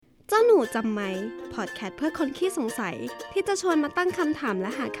เจ้าหนูจำไหมพอดแคสต์เพื่อคนขี้สงสัยที่จะชวนมาตั้งคำถามและ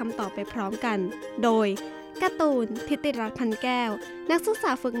หาคำตอบไปพร้อมกันโดยการ์ตูนทิติรัตน์พันแก้วนักศึกษ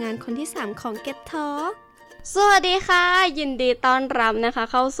าฝึกงานคนที่3ของ Get Talk สวัสดีค่ะยินดีต้อนรับนะคะ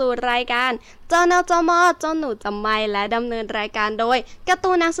เข้าสู่รายการเจ้าแนวเจ้ามอเจ้าหนูจำไหมและดำเนินรายการโดยการ์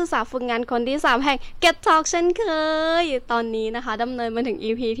ตูนนักศึกษาฝึกงานคนที่3แห่ง Get Talk เช่นเคยตอนนี้นะคะดำเนินมาถึง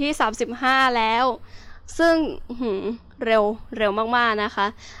EP ที่35แล้วซึ่งเร็วมากๆนะคะ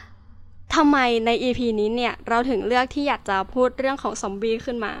ทำไมใน EP นี้เนี่ยเราถึงเลือกที่อยากจะพูดเรื่องของซอมบี้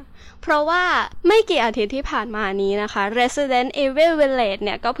ขึ้นมาเพราะว่าไม่กี่อาทิตย์ที่ผ่านมานี้นะคะ Resident Evil Village เ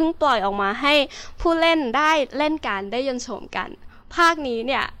นี่ยก็เพิ่งปล่อยออกมาให้ผู้เล่นได้เล่นกันได้ยนต์โฉมกันภาคนี้เ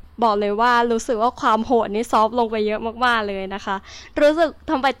นี่ยบอกเลยว่ารู้สึกว่าความโหดนี่ซอฟต์ลงไปเยอะมากๆเลยนะคะรู้สึก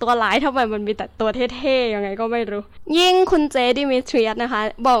ทำไมตัวร้ายทำไมมันมีแต่ตัวเท่ๆยังไงก็ไม่รู้ยิ่งคุณเจดิมิทรีสนะคะ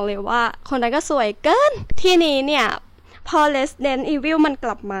บอกเลยว่าคนนั้นก็สวยเกินที่นี้เนี่ยพอ Resident Evil มันก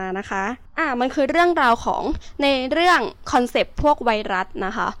ลับมานะคะมันคือเรื่องราวของในเรื่องคอนเซปต์พวกไวรัสน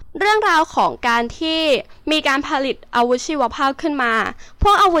ะคะเรื่องราวของการที่มีการผลิตอาวุธชีวภาพขึ้นมาพ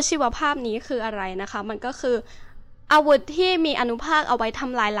วกอาวุธชีวภาพนี้คืออะไรนะคะมันก็คืออาวุธที่มีอนุภาคเอาไว้ท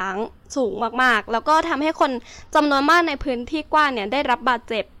ำลายล้างสูงมากๆแล้วก็ทำให้คนจำนวนมากในพื้นที่กว้างเนี่ยได้รับบาด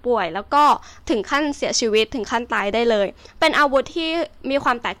เจ็บป่วยแล้วก็ถึงขั้นเสียชีวิตถึงขั้นตายได้เลยเป็นอาวุธที่มีคว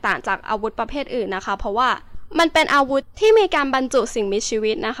ามแตกต่างจากอาวุธประเภทอื่นนะคะเพราะว่ามันเป็นอาวุธที่มีการบรรจุสิ่งมีชี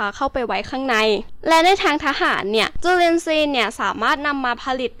วิตนะคะเข้าไปไว้ข้างในและในทางทหารเนี่ยจูเลนซีนเนี่ยสามารถนำมาผ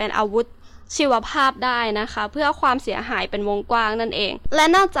ลิตเป็นอาวุธชีวภาพได้นะคะเพื่อความเสียหายเป็นวงกว้างนั่นเองและ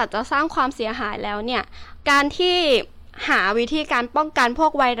นอกจากจะสร้างความเสียหายแล้วเนี่ยการที่หาวิธีการป้องกันพว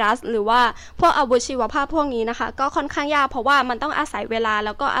กไวรัสหรือว่าพวกอาวุธชีวภาพพวกนี้นะคะก็ค่อนข้างยากเพราะว่ามันต้องอาศัยเวลาแ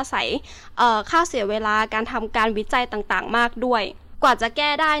ล้วก็อาศัยค่าเสียเวลาการทำการวิจัยต่างๆมากด้วยกว่าจะแก้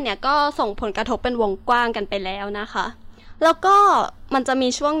ได้เนี่ยก็ส่งผลกระทบเป็นวงกว้างกันไปแล้วนะคะแล้วก็มันจะมี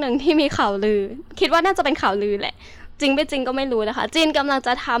ช่วงหนึ่งที่มีข่าวลือคิดว่าน่าจะเป็นข่าวลือแหละจริงไม่จริงก็ไม่รู้นะคะจีนกำลังจ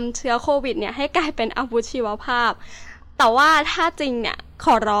ะทำเชื้อโควิดเนี่ยให้กลายเป็นอาวุธชีวภาพแต่ว่าถ้าจริงเนี่ยข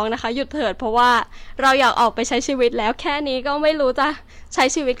อร้องนะคะหยุดเถิดเพราะว่าเราอยากออกไปใช้ชีวิตแล้วแค่นี้ก็ไม่รู้จะใช้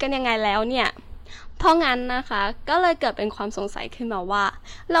ชีวิตกันยังไงแล้วเนี่ยเพราะงั้นนะคะก็เลยเกิดเป็นความสงสัยขึ้นมาว่า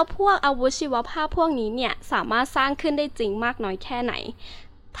แล้วพวกอาวุธชีวภาพพวกนี้เนี่ยสามารถสร้างขึ้นได้จริงมากน้อยแค่ไหน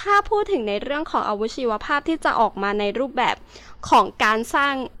ถ้าพูดถึงในเรื่องของอาวุธชีวภาพที่จะออกมาในรูปแบบของการสร้า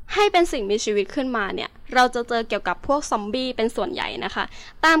งให้เป็นสิ่งมีชีวิตขึ้นมาเนี่ยเราจะเจอเกี่ยวกับพวกซอมบี้เป็นส่วนใหญ่นะคะ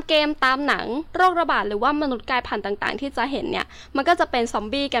ตามเกมตามหนังโรคระบาดหรือว่ามนุษย์กลายพันธุ์ต่างๆที่จะเห็นเนี่ยมันก็จะเป็นซอม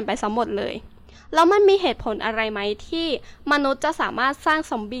บี้กันไปซะหมดเลยแล้วมันมีเหตุผลอะไรไหมที่มนุษย์จะสามารถสร้าง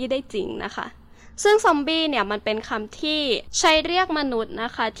ซอมบี้ได้จริงนะคะซึ่งซอมบี้เนี่ยมันเป็นคำที่ใช้เรียกมนุษย์น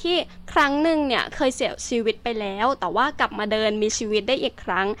ะคะที่ครั้งหนึ่งเนี่ยเคยเสียชีวิตไปแล้วแต่ว่ากลับมาเดินมีชีวิตได้อีกค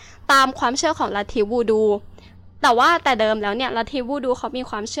รั้งตามความเชื่อของลัทธิวูดูแต่ว่าแต่เดิมแล้วเนี่ยลัทธิวูดูเขามี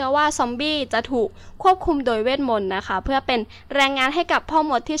ความเชื่อว่าซอมบี้จะถูกควบคุมโดยเวทมนต์นะคะเพื่อเป็นแรงงานให้กับพ่อ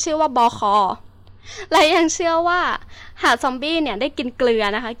มดที่ชื่อว่าบอคอและยังเชื่อว่าหากซอมบี้เนี่ยได้กินเกลือ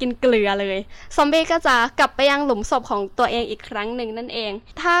นะคะกินเกลือเลยซอมบี้ก็จะกลับไปยังหลุมศพของตัวเองอีกครั้งหนึ่งนั่นเอง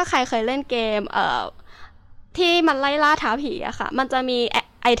ถ้าใครเคยเล่นเกมที่มันไล่ล่าท้าผีอะค่ะมันจะมี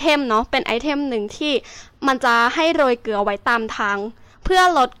ไอเทมเนาะเป็นไอเทมหนึ่งที่มันจะให้โรยเกลือไว้ตามทางเพื่อ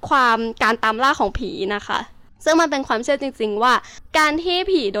ลดความการตามล่าของผีนะคะซึ่งมันเป็นความเชื่อจริงๆว่าการที่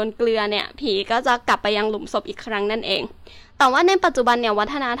ผีโดนเกลือเนี่ยผีก็จะกลับไปยังหลุมศพอีกครั้งนั่นเองแต่ว่าในปัจจุบันเนี่ยวั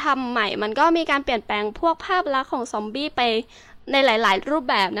ฒนธรรมใหม่มันก็มีการเปลี่ยนแปลงพวกภาพลักษณ์ของซอมบี้ไปในหลายๆรูป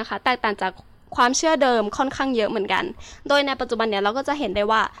แบบนะคะแตกต่างจากความเชื่อเดิมค่อนข้างเยอะเหมือนกันโดยในปัจจุบันเนี่ยเราก็จะเห็นได้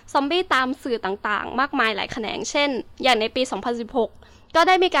ว่าซอมบี้ตามสื่อต่างๆมากมายหลายแขนงเช่นอย่างในปี 2016ก็ไ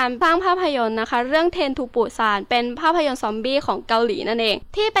ด้มีการสร้างภาพยนตร์นะคะเรื่องเทนทูปูซานเป็นภาพยนตร์ซอมบี้ของเกาหลีนั่นเอง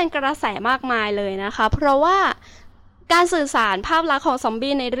ที่เป็นกระแสมากมายเลยนะคะเพราะว่าการสื่อสารภาพลักษณ์ของซอม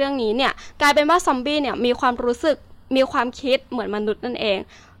บี้ในเรื่องนี้เนี่ยกลายเป็นว่าซอมบี้เนี่ยมีความรู้สึกมีความคิดเหมือนมนุษย์นั่นเอง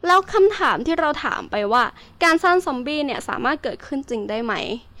แล้วคำถามที่เราถามไปว่าการสร้างซอมบี้เนี่ยสามารถเกิดขึ้นจริงได้ไหม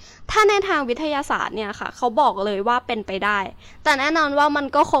ถ้าในทางวิทยาศาสตร์เนี่ยค่ะเขาบอกเลยว่าเป็นไปได้แต่แน่นอนว่ามัน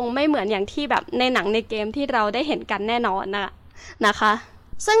ก็คงไม่เหมือนอย่างที่แบบในหนังในเกมที่เราได้เห็นกันแน่นอนนะคะ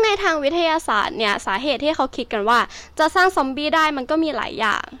ซึ่งในทางวิทยาศาสตร์เนี่ยสาเหตุที่เขาคิดกันว่าจะสร้างซอมบี้ได้มันก็มีหลายอ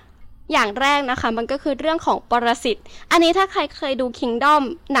ย่างแรกนะคะมันก็คือเรื่องของปรสิตอันนี้ถ้าใครเคยดู Kingdom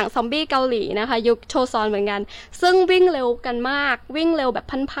หนังซอมบี้เกาหลีนะคะยุคโชซอนเหมือนกันซึ่งวิ่งเร็วกันมากวิ่งเร็วแบบ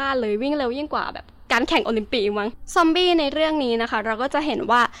พันพ่านเลยวิ่งเร็วยิ่งกว่าแบบการแข่งโอลิมปิกมั้งซอมบี้ในเรื่องนี้นะคะเราก็จะเห็น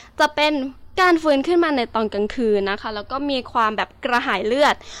ว่าจะเป็นการฟื้นขึ้นมาในตอนกลางคืนนะคะแล้วก็มีความแบบกระหายเลือ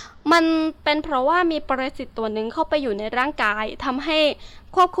ดมันเป็นเพราะว่ามีปรสิตตัวนึงเข้าไปอยู่ในร่างกายทำให้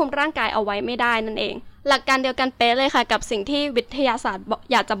ควบคุมร่างกายเอาไว้ไม่ได้นั่นเองหลักการเดียวกันเป๊ะเลยค่ะกับสิ่งที่วิทยาศาสตร์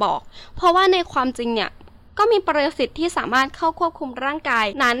อยากจะบอกเพราะว่าในความจริงเนี่ย ก ก็มีปรสิตที่สามารถเข้าควบคุมร่างกาย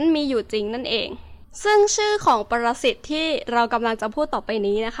นั้นมีอยู่จริงนั่นเองซึ่งชื่อของปรสิตที่เรากำลังจะพูดต่อไป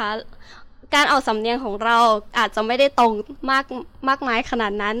นี้นะคะการออกสำเนียงของเราอาจจะไม่ได้ตรงมากมายขนา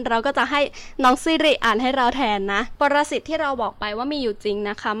ดนั้นเราก็จะให้น้องซิริอ่านให้เราแทนนะปรสิตที่เราบอกไปว่ามีอยู่จริง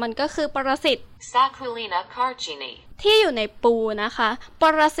นะคะมันก็คือปรสิต Sacculina carcini ที่อยู่ในปูนะคะป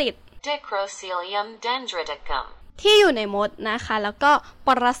รสิต Dicrocelium dendriticum ที่อยู่ในมดนะคะแล้วก็ป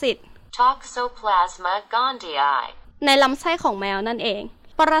รสิต Toxoplasma gondii ในลำไส้ของแมวนั่นเอง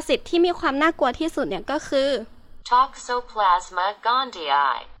ปรสิตที่มีความน่ากลัวที่สุดเนี่ยก็คือ Toxoplasma gondii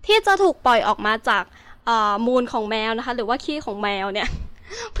ที่จะถูกปล่อยออกมาจากมูลของแมวนะคะหรือว่าขี้ของแมวเนี่ย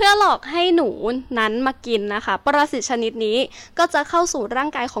เพื่อหลอกให้หนูนั้นมากินนะคะปรสิตชนิดนี้ก็จะเข้าสู่ร่าง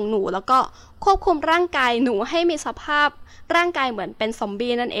กายของหนูแล้วก็ควบคุมร่างกายหนูให้มีสภาพร่างกายเหมือนเป็นซอม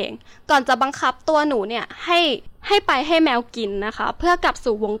บี้นั่นเองก่อนจะบังคับตัวหนูเนี่ยให้ไปให้แมวกินนะคะเพื่อกลับ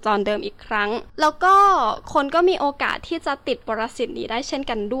สู่วงจรเดิมอีกครั้งแล้วก็คนก็มีโอกาสที่จะติดปรสิตนี้ได้เช่น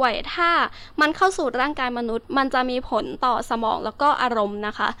กันด้วยถ้ามันเข้าสู่ร่างกายมนุษย์มันจะมีผลต่อสมองแล้วก็อารมณ์น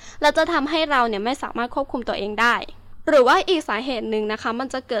ะคะและจะทำให้เราเนี่ยไม่สามารถควบคุมตัวเองได้หรือว่าอีกสาเหตุหนึ่งนะคะมัน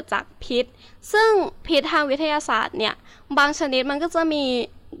จะเกิดจากพิษซึ่งพิษทางวิทยาศาสตร์เนี่ยบางชนิดมันก็จะมี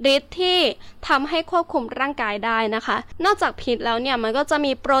ฤทธิ์ที่ทำให้ควบคุมร่างกายได้นะคะนอกจากพิษแล้วเนี่ยมันก็จะ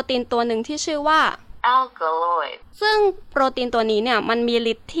มีโปรตีนตัวหนึ่งที่ชื่อว่าAlkaloid ซึ่งโปรตีนตัวนี้เนี่ยมันมี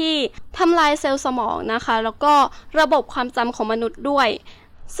ฤทธิ์ที่ทำลายเซลล์สมองนะคะแล้วก็ระบบความจำของมนุษย์ด้วย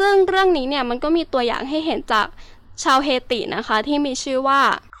ซึ่งเรื่องนี้เนี่ยมันก็มีตัวอย่างให้เห็นจากชาวเฮตินะคะที่มีชื่อว่า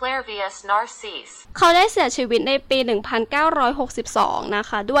Clairvius Narcisse เขาได้เสียชีวิตในปี 1962 นะ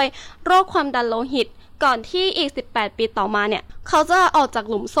คะด้วยโรคความดันโลหิตก่อนที่อีก18ปีต่อมาเนี่ยเขาจะออกจาก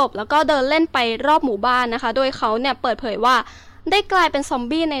หลุมศพแล้วก็เดินเล่นไปรอบหมู่บ้านนะคะโดยเขาเนี่ยเปิดเผยว่าได้กลายเป็นซอม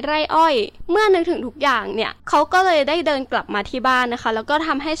บี้ในไร่อ้อยเมื่อนึกถึงทุกอย่างเนี่ยเขาก็เลยได้เดินกลับมาที่บ้านนะคะแล้วก็ท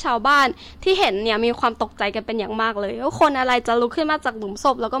ำให้ชาวบ้านที่เห็นเนี่ยมีความตกใจกันเป็นอย่างมากเลยว่าคนอะไรจะลุกขึ้นมาจากหลุมศ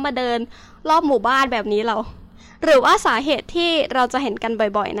พแล้วก็มาเดินรอบหมู่บ้านแบบนี้เราหรือว่าสาเหตุที่เราจะเห็นกัน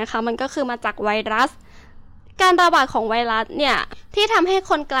บ่อยๆนะคะมันก็คือมาจากไวรัสการระบาดของไวรัสเนี่ยที่ทำให้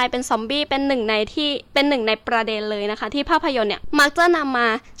คนกลายเป็นซอมบี้เป็นหนึ่งในประเด็นเลยนะคะที่ภาพยนตร์เนี่ยมักจะนำมา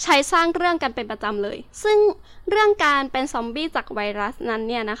ใช้สร้างเรื่องกันเป็นประจำเลยซึ่งเรื่องการเป็นซอมบี้จากไวรัสนั้น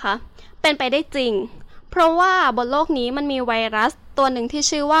เนี่ยนะคะเป็นไปได้จริงเพราะว่าบนโลกนี้มันมีไวรัสตัวหนึ่งที่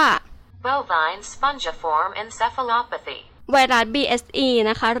ชื่อว่า Bovine spongiform encephalopathy ไวรัส BSE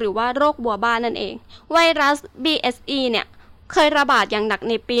นะคะหรือว่าโรคบัวบ้านนั่นเองไวรัส BSE เนี่ยเคยระบาดอย่างหนัก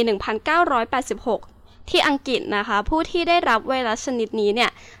ในปี 1986ที่อังกฤษนะคะผู้ที่ได้รับไวรัสชนิดนี้เนี่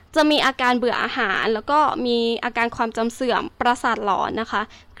ยจะมีอาการเบื่ออาหารแล้วก็มีอาการความจำเสื่อมประสาทหลอนนะคะ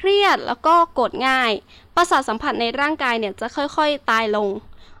เครียดแล้วก็โกรธง่ายประสาทสัมผัสในร่างกายเนี่ยจะค่อยๆตายลง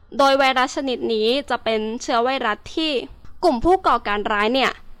โดยไวรัสชนิดนี้จะเป็นเชื้อไวรัสที่กลุ่มผู้ก่อการร้ายเนี่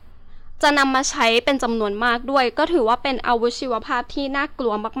ยจะนำมาใช้เป็นจำนวนมากด้วยก็ถือว่าเป็นอาวุธชีวภาพที่น่ากลั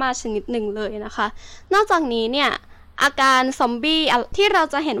วมากๆชนิดหนึ่งเลยนะคะนอกจากนี้เนี่ยอาการซอมบี้ที่เรา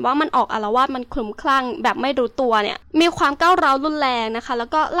จะเห็นว่ามันออกอาละวาดมันคลุ้มคลั่งแบบไม่รู้ตัวเนี่ยมีความก้าวร้าวรุนแรงนะคะแล้ว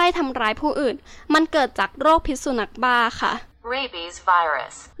ก็ไล่ทำร้ายผู้อื่นมันเกิดจากโรคพิษสุนัขบ้าค่ะ Rabies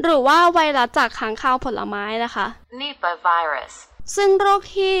virus หรือว่าไวรัสจากค้างคาวผลไม้นะคะ Nipah virus ซึ่งโรค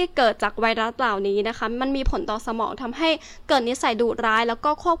ที่เกิดจากไวรัสเหล่านี้นะคะมันมีผลต่อสมองทำให้เกิดนิสัยดุร้ายแล้วก็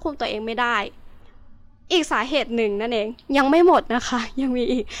ควบคุมตัวเองไม่ได้อีกสาเหตุหนึ่งนั่นเองยังไม่หมดนะคะยังมี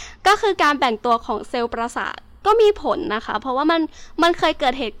อีกก็คือการแบ่งตัวของเซลล์ประสาทก็มีผลนะคะเพราะว่ามันเคยเกิ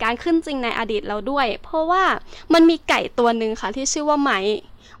ดเหตุการณ์ขึ้นจริงในอดีตแล้วด้วยเพราะว่ามันมีไก่ตัวหนึ่งค่ะที่ชื่อว่าไ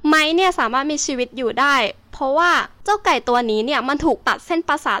ม้เนี่ยสามารถมีชีวิตอยู่ได้เพราะว่าเจ้าไก่ตัวนี้เนี่ยมันถูกตัดเส้นป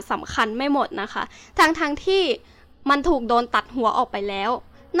ระสาทสำคัญไม่หมดนะคะทั้งที่มันถูกโดนตัดหัวออกไปแล้ว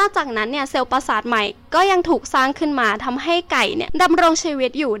นอกจากนั้นเนี่ยเซลล์ประสาทใหม่ก็ยังถูกสร้างขึ้นมาทำให้ไก่เนี่ยดำรงชีวิ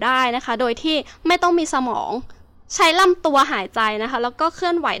ตอยู่ได้นะคะโดยที่ไม่ต้องมีสมองใช้ลำตัวหายใจนะคะแล้วก็เคลื่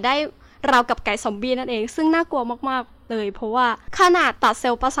อนไหวได้ราวกับไก่ซอมบี้นั่นเองซึ่งน่ากลัวมากๆเลยเพราะว่าขนาดตัดเซล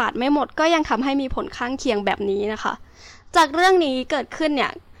ล์ประสาทไม่หมดก็ยังทำให้มีผลข้างเคียงแบบนี้นะคะจากเรื่องนี้เกิดขึ้นเนี่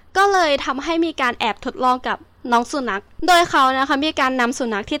ยก็เลยทำให้มีการแอบทดลองกับน้องสุนัขโดยเขานะคะมีการนำสุ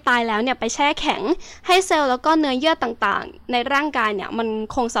นัขที่ตายแล้วเนี่ยไปแช่แข็งให้เซลล์แล้วก็เนื้อเยื่อต่างๆในร่างกายเนี่ยมัน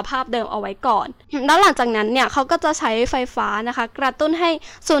คงสภาพเดิมเอาไว้ก่อนแล้วหลังจากนั้นเนี่ยเขาก็จะใช้ไฟฟ้านะคะกระตุ้นให้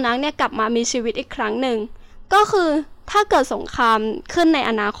สุนัขเนี่ยกลับมามีชีวิตอีกครั้งหนึ่งก็คือถ้าเกิดสงครามขึ้นใน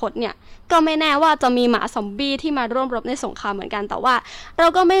อนาคตเนี่ยก็ไม่แน่ว่าจะมีหมาซอมบี้ที่มาร่วมรบในสงครามเหมือนกันแต่ว่าเรา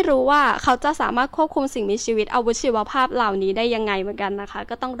ก็ไม่รู้ว่าเขาจะสามารถควบคุมสิ่งมีชีวิตอาวุธชีวภาพเหล่านี้ได้ยังไงเหมือนกันนะคะ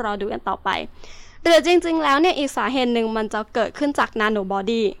ก็ต้องรอดูกันต่อไปหรือจริงๆแล้วเนี่ยอีกสาเหตุหนึ่งมันจะเกิดขึ้นจากนาโนบอ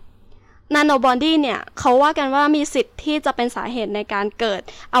ดี้ นาโนบอดี้เนี่ยเขาว่ากันว่ามีสิทธิ์ที่จะเป็นสาเหตุในการเกิด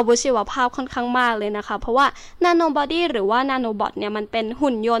อาวุธชีวภาพค่อนข้างมากเลยนะคะเพราะว่านาโนบอดี้หรือว่านาโนบอทเนี่ยมันเป็น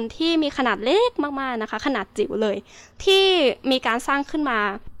หุ่นยนต์ที่มีขนาดเล็กมากๆนะคะขนาดจิ๋วเลยที่มีการสร้างขึ้นมา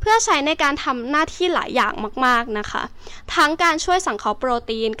เพื่อใช้ในการทำหน้าที่หลายอย่างมากๆนะคะทั้งการช่วยสังเคราะห์โปร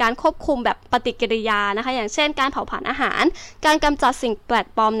ตีนการควบคุมแบบปฏิกิริยานะคะอย่างเช่นการเผาผลาญอาหารการกำจัดสิ่งแปลก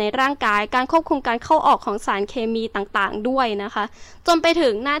ปลอมในร่างกายการควบคุมการเข้าออกของสารเคมีต่างๆด้วยนะคะจนไปถึ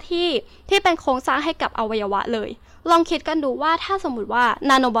งหน้าที่เป็นโครงสร้างให้กับอวัยวะเลยลองคิดกันดูว่าถ้าสมมติว่า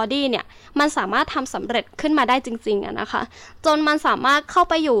นาโนบอดี้เนี่ยมันสามารถทำสำเร็จขึ้นมาได้จริงๆนะคะจนมันสามารถเข้า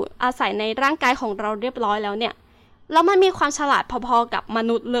ไปอยู่อาศัยในร่างกายของเราเรียบร้อยแล้วเนี่ยแล้วมันมีความฉลาดพอๆกับม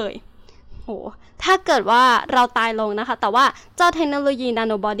นุษย์เลยโหถ้าเกิดว่าเราตายลงนะคะแต่ว่าเจ้าเทคโนโลยีนาโ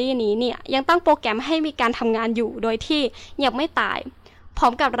นบอดี้นี้เนี่ยยังตั้งโปรแกรมให้มีการทำงานอยู่โดยที่ยังไม่ตายพร้อ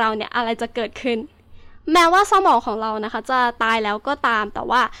มกับเราเนี่ยอะไรจะเกิดขึ้นแม้ว่าสมองของเรานะคะจะตายแล้วก็ตามแต่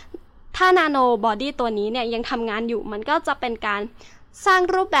ว่าถ้านาโนบอดี้ตัวนี้เนี่ยยังทำงานอยู่มันก็จะเป็นการสร้าง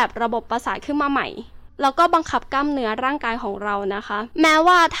รูปแบบระบบประสาทขึ้นมาใหม่แล้วก็บังคับกล้ามเนื้อร่างกายของเรานะคะแม้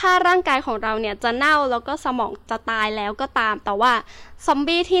ว่าถ้าร่างกายของเราเนี่ยจะเน่าแล้วก็สมองจะตายแล้วก็ตามแต่ว่าซอม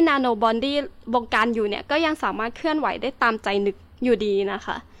บี้ที่นาโนบอดี้บงการอยู่เนี่ยก็ยังสามารถเคลื่อนไหวได้ตามใจนึกอยู่ดีนะค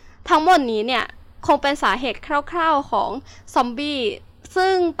ะทั้งหมดนี้เนี่ยคงเป็นสาเหตุคร่าวๆของซอมบี้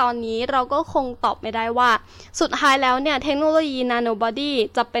ซึ่งตอนนี้เราก็คงตอบไม่ได้ว่าสุดท้ายแล้วเนี่ยเทคโนโลยีนาโนบอดี้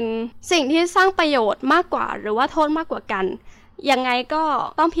จะเป็นสิ่งที่สร้างประโยชน์มากกว่าหรือว่าโทษมากกว่ากันยังไงก็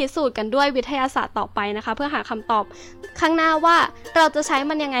ต้องพิสูจน์กันด้วยวิทยาศาสตร์ต่อไปนะคะเพื่อหาคำตอบข้างหน้าว่าเราจะใช้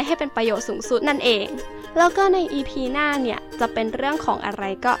มันยังไงให้เป็นประโยชน์สูงสุดนั่นเองแล้วก็ใน EP หน้าเนี่ยจะเป็นเรื่องของอะไร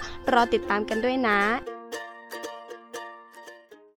ก็รอติดตามกันด้วยนะ